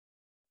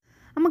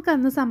നമുക്ക്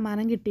അന്ന്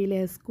സമ്മാനം കിട്ടിയില്ലേ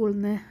സ്കൂളിൽ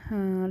നിന്ന്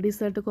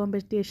ഡിസേർട്ട്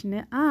കോമ്പറ്റീഷന്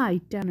ആ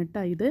ഐറ്റമാണ്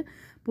കേട്ടോ ഇത്.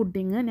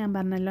 പുഡിങ് ഞാൻ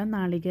പറഞ്ഞല്ലോ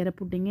നാളികേര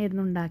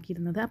പുഡിങ്ങായിരുന്നു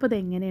ഉണ്ടാക്കിയിരുന്നത്. അപ്പോൾ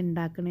ഇതെങ്ങനെ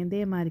ഉണ്ടാക്കണേ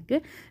ഇതേമാതിരിക്ക്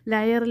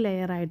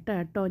ലെയറായിട്ട്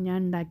കേട്ടോ ഞാൻ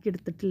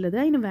ഉണ്ടാക്കിയെടുത്തിട്ടുള്ളത്.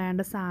 അതിന്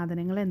വേണ്ട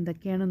സാധനങ്ങൾ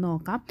എന്തൊക്കെയാണെന്ന്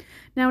നോക്കാം.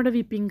 ഞാൻ ഇവിടെ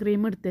വിപ്പിംഗ്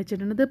ക്രീം എടുത്ത്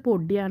വെച്ചിട്ടുണ്ട്. ഇത്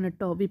പൊടിയാണ്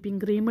കേട്ടോ.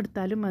 വിപ്പിംഗ് ക്രീം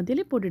എടുത്താലും മതി,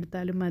 അല്ലെങ്കിൽ പൊടി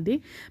എടുത്താലും മതി.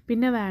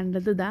 പിന്നെ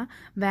വേണ്ടത്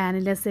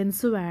വാനില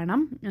എസൻസ്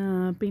വേണം.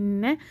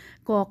 പിന്നെ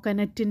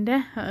കോക്കനറ്റിൻ്റെ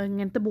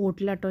ഇങ്ങനത്തെ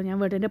ബോട്ടിലാട്ടോ ഞാൻ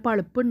വീടിൻ്റെ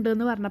പളുപ്പ്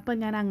ഉണ്ടെന്ന് പറഞ്ഞപ്പോൾ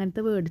ഞാൻ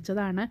അങ്ങനത്തെ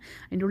മേടിച്ചതാണ്.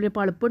 അതിൻ്റെ ഉള്ളിൽ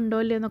പളുപ്പുണ്ടോ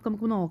ഇല്ലേ എന്നൊക്കെ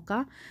നമുക്ക്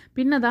നോക്കാം.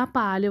 പിന്നെ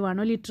പാല്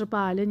വേണം, 1 ലിറ്റർ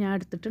പാല് ഞാൻ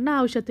എടുത്തിട്ടുണ്ട്.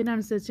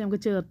 ആവശ്യത്തിനനുസരിച്ച്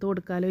നമുക്ക് ചേർത്ത്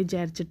കൊടുക്കാമല്ലോ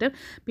വിചാരിച്ചിട്ട്.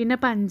 പിന്നെ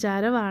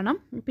പഞ്ചാര വേണം.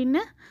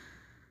 പിന്നെ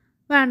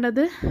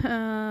വേണ്ടത്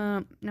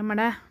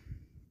നമ്മുടെ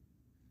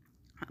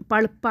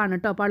പളുപ്പാണ്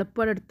കേട്ടോ.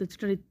 പളുപ്പ് എടുത്ത്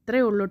വെച്ചിട്ടുണ്ട്.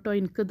 ഇത്രയേ ഉള്ളൂ കേട്ടോ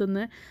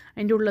എനിക്കിതൊന്ന്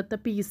അതിൻ്റെ ഉള്ളിലത്തെ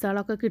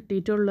പീസുകളൊക്കെ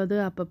കിട്ടിയിട്ടുള്ളത്.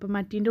 അപ്പോൾ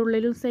മറ്റീൻ്റെ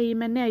ഉള്ളിലും സെയിം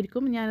തന്നെ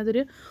ആയിരിക്കും.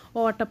 ഞാനതൊരു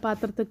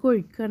ഓട്ടപാത്രത്തേക്ക്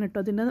ഒഴിക്കുകയാണ് കേട്ടോ.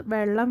 അതിന്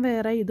വെള്ളം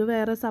വേറെ ഇത്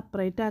വേറെ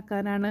സെപ്പറേറ്റ്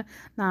ആക്കാനാണ്.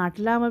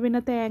 നാട്ടിലാകുമ്പോൾ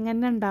പിന്നെ തേങ്ങ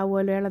തന്നെ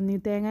ഉണ്ടാവുമല്ലോ,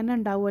 ഇളനീർ തേങ്ങ തന്നെ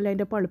ഉണ്ടാവുമല്ലോ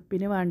അതിൻ്റെ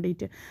പളുപ്പിന്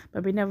വേണ്ടിയിട്ട്.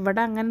 അപ്പോൾ പിന്നെ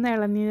ഇവിടെ അങ്ങനെ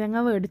ഇളനീർ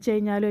തേങ്ങ മേടിച്ച്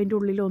കഴിഞ്ഞാലും അതിൻ്റെ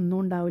ഉള്ളിലൊന്നും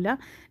ഉണ്ടാവില്ല.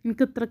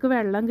 എനിക്ക് ഇത്രയ്ക്ക്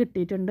വെള്ളം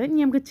കിട്ടിയിട്ടുണ്ട്.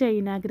 ഇനി നമുക്ക്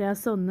ചൈന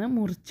ഗ്രാസ് ഒന്ന്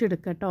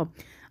മുറിച്ചെടുക്കാം കേട്ടോ.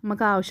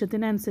 നമുക്ക്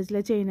ആവശ്യത്തിനനുസരിച്ചുള്ള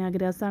ചൈന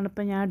ഗ്രാസാണ്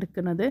ഇപ്പോൾ ഞാൻ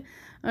എടുക്കുന്നത്.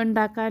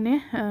 ഉണ്ടാക്കാൻ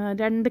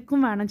രണ്ടുക്കും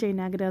വേണം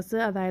ചൈന ഗ്രാസ്.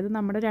 അതായത്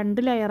നമ്മുടെ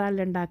 2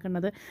 ലെയറല്ല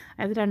ഉണ്ടാക്കുന്നത്.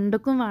 അതായത്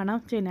രണ്ടുക്കും വേണം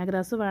ചൈന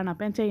ഗ്രാസ് വേണം.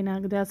 അപ്പോൾ ഞാൻ ചൈന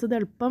ഗ്രാസ് ഇത്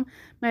എളുപ്പം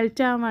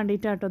മെൽറ്റ് ആവാൻ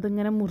വേണ്ടിയിട്ടാട്ടോ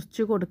ഇതിങ്ങനെ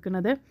മുറിച്ച്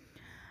കൊടുക്കുന്നത്.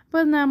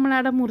 അപ്പോൾ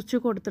നമ്മളവിടെ മുറിച്ച്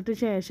കൊടുത്തിട്ട്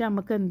ശേഷം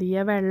നമുക്ക് എന്ത്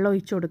ചെയ്യുക, വെള്ളം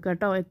ഒഴിച്ച് കൊടുക്കുക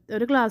കേട്ടോ.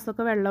 ഒരു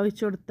ഗ്ലാസ്സൊക്കെ വെള്ളം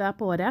ഒഴിച്ച് കൊടുത്താൽ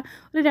പോരാ,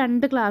 ഒരു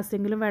 2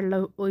 ഗ്ലാസ്സെങ്കിലും വെള്ളം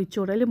ഒഴിച്ച്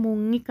കൊടുക്കുക. അതിൽ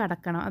മുങ്ങി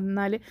കിടക്കണം.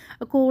 എന്നാൽ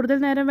കൂടുതൽ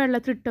നേരം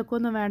വെള്ളത്തിലിട്ടൊക്കെ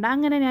ഒന്നും വേണ്ട.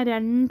 അങ്ങനെ ഞാൻ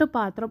 2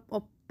 പാത്രം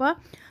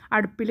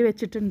അടുപ്പിൽ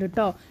വെച്ചിട്ടുണ്ട്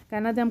കേട്ടോ.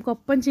 കാരണം അത് നമുക്ക്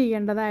ഒപ്പം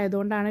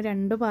ചെയ്യേണ്ടതായതുകൊണ്ടാണ്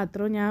 2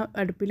 പാത്രവും ഞാൻ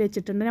അടുപ്പിൽ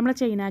വെച്ചിട്ടുണ്ട്. നമ്മളെ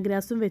ചൈന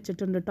ഗ്രാസും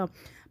വെച്ചിട്ടുണ്ട് കേട്ടോ.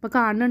 അപ്പോൾ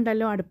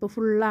കാണുന്നുണ്ടല്ലോ അടുപ്പ്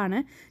ഫുള്ളാണ്.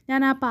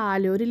 ഞാൻ ആ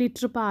പാലോ 1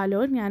 ലിറ്റർ പാലോ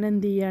ഞാൻ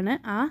എന്ത് ചെയ്യാണ്,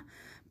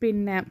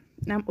 പിന്നെ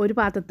ഒരു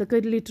പാത്രത്തേക്ക്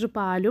 1 ലിറ്റർ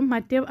പാലും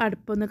മറ്റേ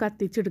അടുപ്പൊന്ന്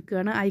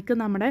കത്തിച്ചെടുക്കുകയാണ്. അതിക്ക്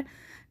നമ്മുടെ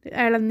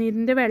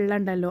ഇളനീരിൻ്റെ വെള്ളം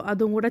ഉണ്ടല്ലോ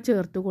അതും കൂടെ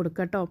ചേർത്ത്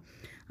കൊടുക്കുക കേട്ടോ.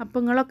 അപ്പോൾ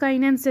നിങ്ങളൊക്കെ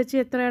അതിനനുസരിച്ച്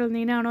എത്ര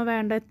ഇളനീരാണോ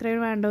വേണ്ട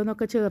എത്രയാണ്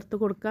വേണ്ടതെന്നൊക്കെ ചേർത്ത്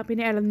കൊടുക്കുക.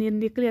 പിന്നെ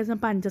ഇളനീരിൻ്റെക്ക് ലേശം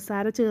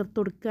പഞ്ചസാര ചേർത്ത്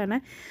കൊടുക്കുകയാണ്.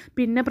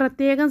 പിന്നെ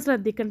പ്രത്യേകം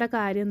ശ്രദ്ധിക്കേണ്ട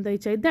കാര്യം എന്താ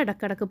വെച്ചാൽ ഇത്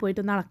ഇടയ്ക്കിടയ്ക്ക്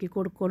പോയിട്ട് ഇളക്കി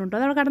കൊടുക്കണുണ്ടോ.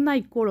 അത് അവിടെ കിടന്ന്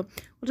അയക്കോളും.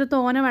 കുറച്ച്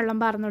തോനെ വെള്ളം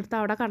പറഞ്ഞെടുത്ത്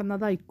അവിടെ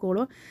കിടന്നത്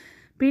അയക്കോളും.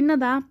 പിന്നെ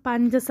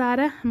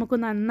പഞ്ചസാര നമുക്ക്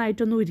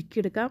നന്നായിട്ടൊന്ന്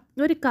ഉരുക്കിയെടുക്കാം.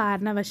 ഒരു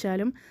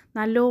കാരണവശാലും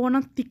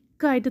നല്ലോണം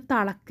തിക്കായിട്ട്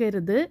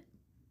തിളക്കരുത്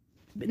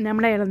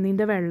നമ്മുടെ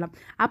ഇളനീരിൻ്റെ വെള്ളം.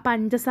 ആ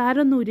പഞ്ചസാര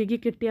ഒന്ന് ഉരുകി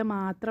കിട്ടിയാൽ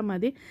മാത്രം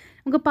മതി.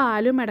 നമുക്ക്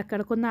പാലും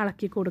ഇടയ്ക്കിടയ്ക്കൊന്ന്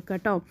ഇളക്കി കൊടുക്കാം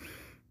കേട്ടോ.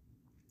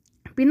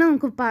 പിന്നെ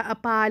നമുക്ക്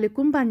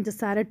പാലിക്കും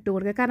പഞ്ചസാര ഇട്ട്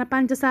കൊടുക്കുക. കാരണം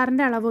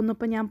പഞ്ചസാരൻ്റെ അളവൊന്നും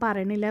ഇപ്പോൾ ഞാൻ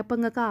പറയണില്ല. അപ്പോൾ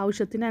നിങ്ങൾക്ക്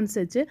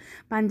ആവശ്യത്തിനനുസരിച്ച്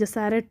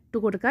പഞ്ചസാര ഇട്ട്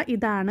കൊടുക്കുക.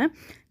 ഇതാണ്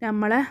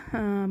നമ്മളെ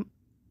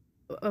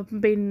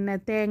പിന്നെ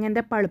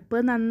തേങ്ങൻ്റെ പളുപ്പ്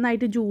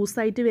നന്നായിട്ട്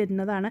ജ്യൂസായിട്ട്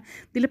വരുന്നതാണ്.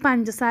 ഇതിൽ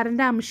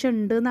പഞ്ചസാരൻ്റെ അംശം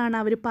ഉണ്ട് എന്നാണ്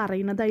അവർ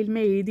പറയുന്നത്. അതിൽ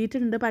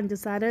എഴുതിയിട്ടുണ്ട്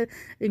പഞ്ചസാര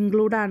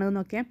ഇൻക്ലൂഡാണ്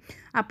എന്നൊക്കെ.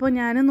 അപ്പോൾ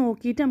ഞാൻ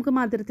നോക്കിയിട്ട് നമുക്ക്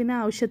മധുരത്തിന്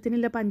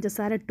ആവശ്യത്തിനുള്ള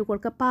പഞ്ചസാര ഇട്ട്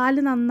കൊടുക്കുക.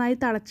 പാല് നന്നായി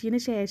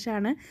തിളച്ചതിന്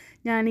ശേഷമാണ്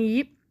ഞാൻ ഈ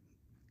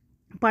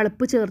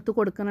പളുപ്പ് ചേർത്ത്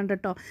കൊടുക്കുന്നുണ്ട്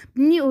കേട്ടോ.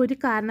 ഇനി ഒരു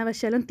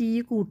കാരണവശാലും തീ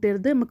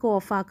കൂട്ടരുത്, നമുക്ക്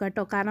ഓഫാക്കാം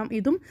കേട്ടോ. കാരണം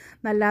ഇതും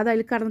നല്ലാതെ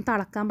അതിൽ കിടന്ന്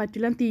തിളക്കാൻ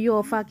പറ്റില്ല. തീ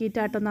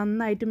ഓഫാക്കിയിട്ടാട്ടോ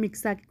നന്നായിട്ട്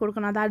മിക്സാക്കി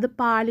കൊടുക്കണം. അതായത്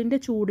പാലിൻ്റെ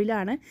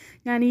ചൂടിലാണ്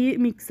ഞാൻ ഈ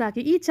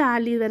മിക്സാക്കി. ഈ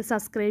ചാനൽ ഇതുവരെ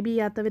സബ്സ്ക്രൈബ്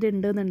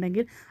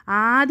ചെയ്യാത്തവരുണ്ടെന്നുണ്ടെങ്കിൽ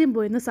ആദ്യം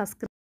പോയി ഒന്ന്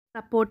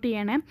സപ്പോർട്ട്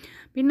ചെയ്യണേ.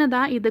 പിന്നെ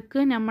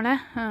ഇതൊക്കെ നമ്മളെ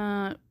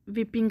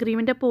വിപ്പിംഗ്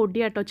ക്രീമിൻ്റെ പൊടി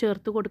കേട്ടോ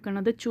ചേർത്ത്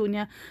കൊടുക്കണത്.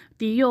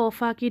 തീ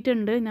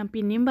ഓഫാക്കിയിട്ടുണ്ട്. ഞാൻ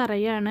പിന്നെയും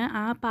പറയുകയാണ്,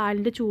 ആ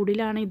പാലിൻ്റെ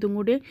ചൂടിലാണ് ഇതും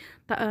കൂടി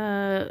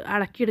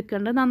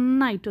ഇളക്കിയെടുക്കേണ്ടത്.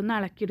 നന്നായിട്ടൊന്ന്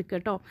ഇളക്കിയെടുക്കുക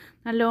കേട്ടോ.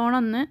 നല്ലോണം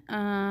ഒന്ന്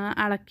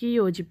ഇളക്കി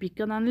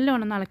യോജിപ്പിക്കുക.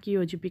 നല്ലോണം ഒന്ന് ഇളക്കി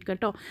യോജിപ്പിക്കുക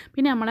കേട്ടോ.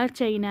 പിന്നെ നമ്മളെ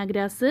ചൈന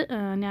ഗ്രാസ്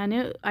ഞാൻ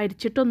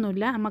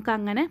അരിച്ചിട്ടൊന്നുമില്ല, നമുക്ക്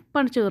അങ്ങനെ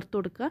ഇപ്പം ചേർത്ത്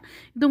കൊടുക്കുക.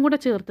 ഇതും കൂടെ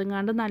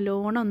ചേർത്തുങ്ങാണ്ട്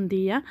നല്ലോണം എന്ത്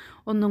ചെയ്യുക,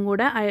 ഒന്നും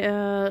കൂടെ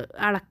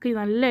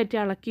നല്ലതായിട്ട്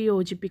ഇളക്കി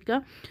യോജിപ്പിക്കുക.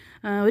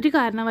 ഒരു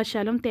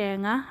കാരണവശാലും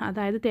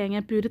അതായത്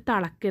തേങ്ങാപ്പീര്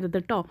തിളക്കരുത്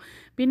കേട്ടോ.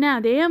 പിന്നെ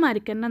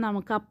അതേമാതിരി തന്നെ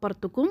നമുക്ക്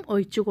അപ്പുറത്തേക്കും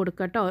ഒഴിച്ച്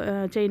കൊടുക്കുക കേട്ടോ.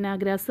 ചൈന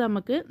ഗ്രാസ്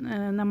നമുക്ക്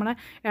നമ്മളെ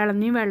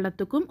ഇളനീർ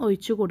വെള്ളത്തേക്കും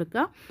ഒഴിച്ച്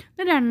കൊടുക്കുക.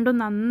 രണ്ടും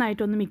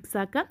നന്നായിട്ടൊന്ന്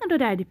മിക്സാക്കുക. എന്നിട്ട്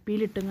ഒരു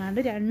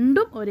അരിപ്പിയിലിട്ടുങ്ങാണ്ട്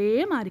രണ്ടും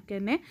ഒരേമാതിരി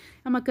തന്നെ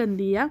നമുക്ക്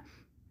എന്ത് ചെയ്യുക,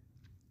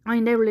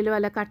 അതിൻ്റെ ഉള്ളിൽ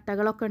വല്ല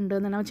കട്ടകളൊക്കെ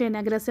ഉണ്ടെന്നുണ്ടെങ്കിൽ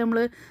ചൈന ഗ്രാസ്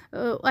നമ്മൾ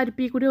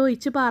അരിപ്പി കൂടി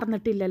ഒഴിച്ച്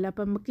പാർന്നിട്ടില്ലല്ലോ.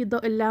 അപ്പം നമുക്ക്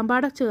എല്ലാം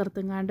പാടെ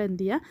ചേർത്തുങ്ങാണ്ട്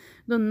എന്ത് ചെയ്യുക,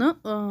 ഇതൊന്ന്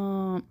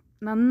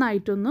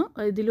നന്നായിട്ടൊന്ന്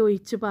ഇതിൽ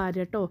ഒഴിച്ച്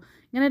പാരട്ടോ.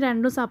 ഇങ്ങനെ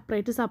രണ്ടും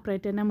സെപ്പറേറ്റ്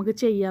തന്നെ നമുക്ക്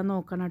ചെയ്യാൻ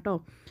നോക്കണം കേട്ടോ.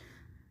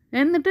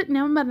 എന്നിട്ട്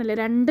ഞാൻ പറഞ്ഞില്ലേ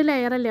 2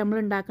 ലെയറല്ലേ നമ്മൾ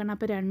ഉണ്ടാക്കണം.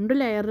 അപ്പോൾ 2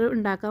 ലെയർ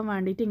ഉണ്ടാക്കാൻ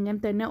വേണ്ടിയിട്ട് ഇങ്ങനെ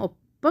തന്നെ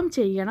ഒപ്പം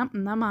ചെയ്യണം.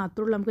 എന്നാൽ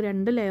മാത്രമേ നമുക്ക്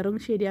 2 ലെയറും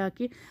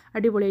ശരിയാക്കി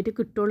അടിപൊളിയായിട്ട്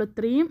കിട്ടുള്ളൂ.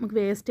 ഇത്രയും നമുക്ക്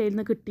വേസ്റ്റ്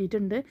ആയിരുന്നു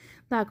കിട്ടിയിട്ടുണ്ട്.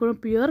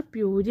 ഇതാക്കുമ്പോൾ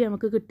പ്യൂരി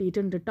നമുക്ക്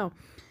കിട്ടിയിട്ടുണ്ട് കേട്ടോ.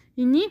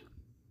 ഇനി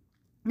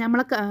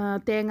നമ്മളെ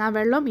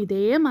തേങ്ങാവെള്ളം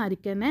ഇതേമാതിരി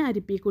തന്നെ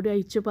അരിപ്പി കൂടി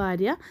ഒഴിച്ച്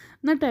പാരുക.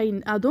 എന്നിട്ട്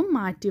അതും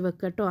മാറ്റി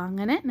വെക്കുക കേട്ടോ.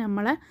 അങ്ങനെ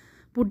നമ്മളെ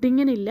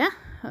പുഡിങ്ങിനില്ല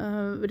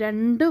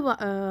 2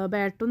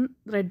 ബാറ്ററും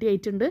റെഡി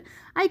ആയിട്ടുണ്ട്.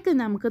 അതിക്ക്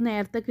നമുക്ക്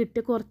നേരത്തെ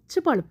കിട്ടിയ കുറച്ച്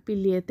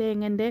പളുപ്പില്ലേ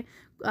തേങ്ങൻ്റെ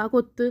ആ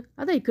കൊത്ത്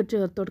അതേക്ക്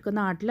ചേർത്ത് കൊടുക്കുക.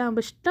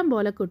 നാട്ടിലാകുമ്പോൾ ഇഷ്ടം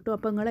പോലെ കിട്ടും.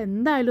 അപ്പോൾ നിങ്ങൾ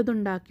എന്തായാലും ഇത്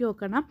ഉണ്ടാക്കി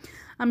നോക്കണം.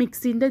 ആ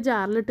മിക്സിൻ്റെ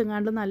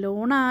ജാറിലിട്ടുങ്ങാണ്ട്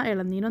നല്ലോണം ആ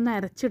ഇളനീരൊന്ന്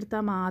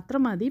അരച്ചെടുത്താൽ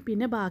മാത്രം മതി.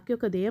 പിന്നെ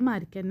ബാക്കിയൊക്കെ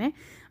ഇതേമാതിരിക്ക് തന്നെ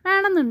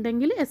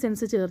വേണമെന്നുണ്ടെങ്കിൽ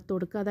എസെൻസ് ചേർത്ത്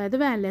കൊടുക്കുക, അതായത്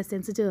വാനില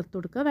എസെൻസ് ചേർത്ത്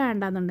കൊടുക്കുക.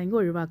 വേണ്ടാന്നുണ്ടെങ്കിൽ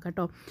ഒഴിവാക്കുക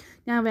കേട്ടോ.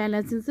 ഞാൻ വാനില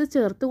എസെൻസ്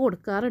ചേർത്ത്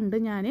കൊടുക്കാറുണ്ട്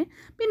ഞാൻ.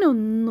 പിന്നെ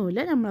ഒന്നുമില്ല,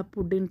 നമ്മളെ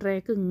പുഡിംഗ്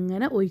ട്രേക്ക്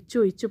ഇങ്ങനെ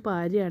ഒഴിച്ച്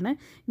പാരിയാണ്.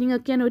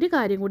 നിങ്ങൾക്ക് ഞാൻ ഒരു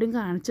കാര്യം കൂടി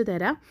കാണിച്ചു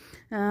തരാം.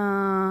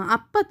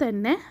 അപ്പം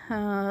തന്നെ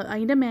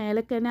അതിൻ്റെ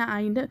മേലേക്ക് തന്നെ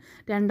അതിൻ്റെ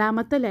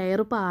രണ്ടാമത്തെ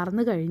ലെയർ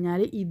പാർന്ന്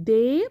കഴിഞ്ഞാൽ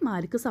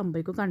ഇതേമാതിരിക്ക്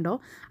സംഭവിക്കും കണ്ടോ.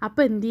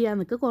 അപ്പോൾ എന്ത് ചെയ്യുക,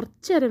 നിങ്ങൾക്ക്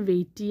കുറച്ച് നേരം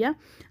വെയിറ്റ്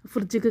ചെയ്യുക,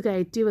 ഫ്രിഡ്ജിക്ക്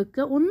കയറ്റി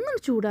വെക്കുക. ഒന്നും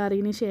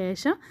ചൂടാറിയതിന്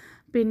ശേഷം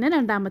പിന്നെ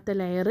രണ്ടാമത്തെ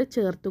ലെയർ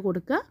ചേർത്ത്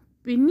കൊടുക്കുക.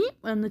 പിന്നെയും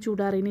ഒന്ന്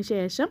ചൂടാറിയതിന്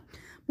ശേഷം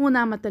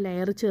മൂന്നാമത്തെ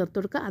ലെയർ ചേർത്ത്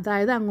കൊടുക്കുക.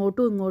 അതായത്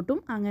അങ്ങോട്ടും ഇങ്ങോട്ടും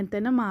അങ്ങനെ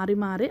തന്നെ മാറി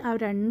മാറി ആ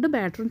രണ്ട്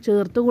ബാറ്ററും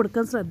ചേർത്ത്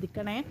കൊടുക്കാൻ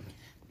ശ്രദ്ധിക്കണേ.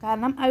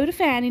 കാരണം ആ ഒരു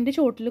ഫാനിൻ്റെ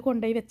ചോട്ടിൽ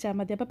കൊണ്ടുപോയി വെച്ചാൽ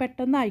മതി. അപ്പോൾ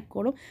പെട്ടെന്ന്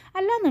ആയിക്കോളും.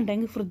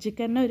 അല്ലാന്നുണ്ടെങ്കിൽ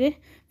ഫ്രിഡ്ജിക്ക് തന്നെ ഒരു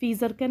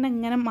ഫീസർക്ക് തന്നെ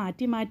ഇങ്ങനെ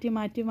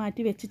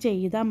മാറ്റി വെച്ച്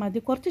ചെയ്താൽ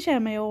മതി. കുറച്ച്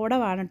ക്ഷമയോടെ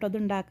വേണം കേട്ടോ അത്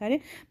ഉണ്ടാക്കാൻ.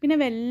 പിന്നെ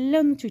വെല്ലം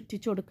ഒന്ന്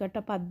ചുറ്റിച്ച് കൊടുക്കുക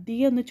കേട്ടോ.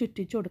 പതിയെ ഒന്ന്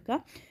ചുറ്റിച്ച് കൊടുക്കുക.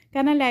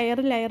 കാരണം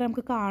ലെയർ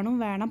നമുക്ക് കാണും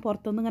വേണം,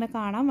 പുറത്തുനിന്ന് ഇങ്ങനെ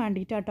കാണാൻ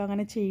വേണ്ടിയിട്ടാട്ടോ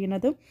അങ്ങനെ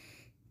ചെയ്യണത്.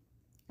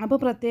 അപ്പോൾ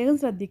പ്രത്യേകം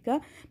ശ്രദ്ധിക്കുക.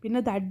 പിന്നെ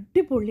അത്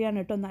അടിപൊളിയാണ്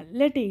കേട്ടോ,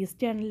 നല്ല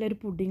ടേസ്റ്റിയാണുള്ള ഒരു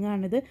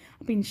പുഡിങ്ങാണിത്.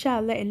 അപ്പോൾ ഇൻഷാ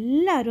അല്ലാ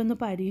എല്ലാവരും ഒന്ന്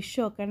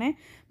പരീക്ഷിച്ച് നോക്കണേ.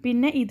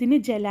 പിന്നെ ഇതിന്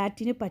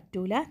ജലാറ്റിന്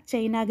പറ്റൂല,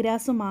 ചൈന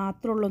ഗ്രാസ്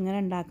മാത്രമേ ഉള്ളൂ ഇങ്ങനെ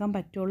ഉണ്ടാക്കാൻ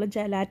പറ്റുള്ളൂ.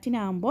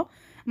 ജലാറ്റിനാകുമ്പോൾ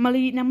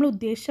നമ്മൾ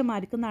ഉദ്ദേശിച്ച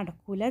മാതിരിക്ക്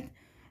നടക്കൂല.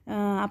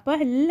 അപ്പോൾ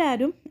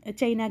എല്ലാവരും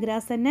ചൈന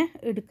ഗ്രാസ് തന്നെ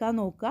എടുക്കാൻ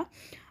നോക്കുക.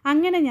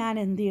 അങ്ങനെ ഞാൻ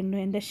എന്ത് ചെയ്യുന്നു,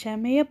 എൻ്റെ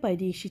ക്ഷമയെ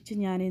പരീക്ഷിച്ച്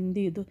ഞാൻ എന്ത്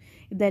ചെയ്തു,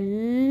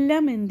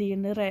 ഇതെല്ലാം എന്ത്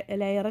ചെയ്യുന്നു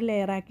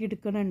ലെയറാക്കി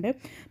എടുക്കുന്നുണ്ട്.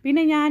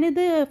 പിന്നെ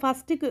ഞാനിത്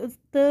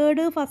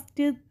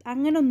ഫസ്റ്റ്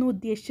അങ്ങനെ ഒന്നും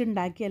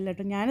ഉദ്ദേശിച്ചുണ്ടാക്കിയല്ല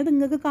കേട്ടോ. ഞാനിത്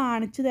നിങ്ങൾക്ക്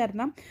കാണിച്ചു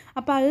തരണം.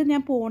 അപ്പോൾ അത്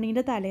ഞാൻ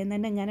പോണീൻ്റെ തലേന്ന്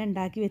തന്നെ ഇങ്ങനെ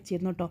ഉണ്ടാക്കി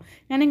വെച്ചിരുന്നു കേട്ടോ.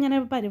 ഞാനിങ്ങനെ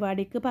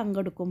പരിപാടിക്ക്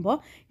പങ്കെടുക്കുമ്പോൾ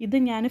ഇത്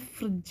ഞാൻ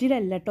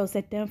ഫ്രിഡ്ജിലല്ല കേട്ടോ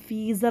സെറ്റ്,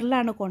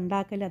 ഫീസറിലാണ്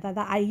കൊണ്ടാക്കൽ.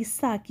 അതായത്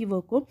ഐസാക്കി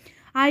വെക്കും.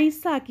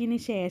 ഐസാക്കിയതിന്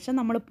ശേഷം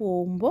നമ്മൾ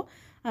പോകുമ്പോൾ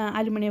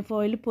അലുമിനിയം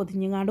ഫോയിൽ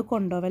പൊതിഞ്ഞങ്ങാണ്ട്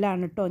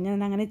കൊണ്ടുപോകലാണ് കേട്ടോ ഞാൻ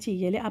അങ്ങനെ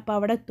ചെയ്യൽ. അപ്പോൾ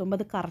അവിടെ എത്തുമ്പോൾ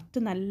അത് കറക്റ്റ്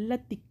നല്ല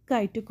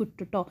തിക്കായിട്ട് കിട്ടും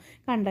കേട്ടോ.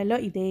 കണ്ടല്ലോ,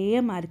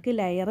 ഇതേമാതിരിക്ക്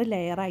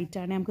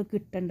ലെയറായിട്ടാണ് നമുക്ക്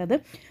കിട്ടേണ്ടത്.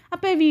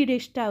 അപ്പോൾ ഈ വീഡിയോ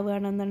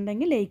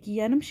ഇഷ്ടമാവുകയാണെന്നുണ്ടെങ്കിൽ ലൈക്ക്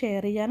ചെയ്യാനും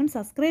ഷെയർ ചെയ്യാനും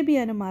സബ്സ്ക്രൈബ്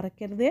ചെയ്യാനും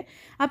മറക്കരുത്.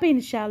 അപ്പോൾ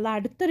ഇൻഷാ അല്ലാ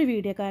അടുത്തൊരു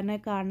വീഡിയോ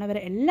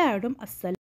കാണുന്നവരെ എല്ലാവരും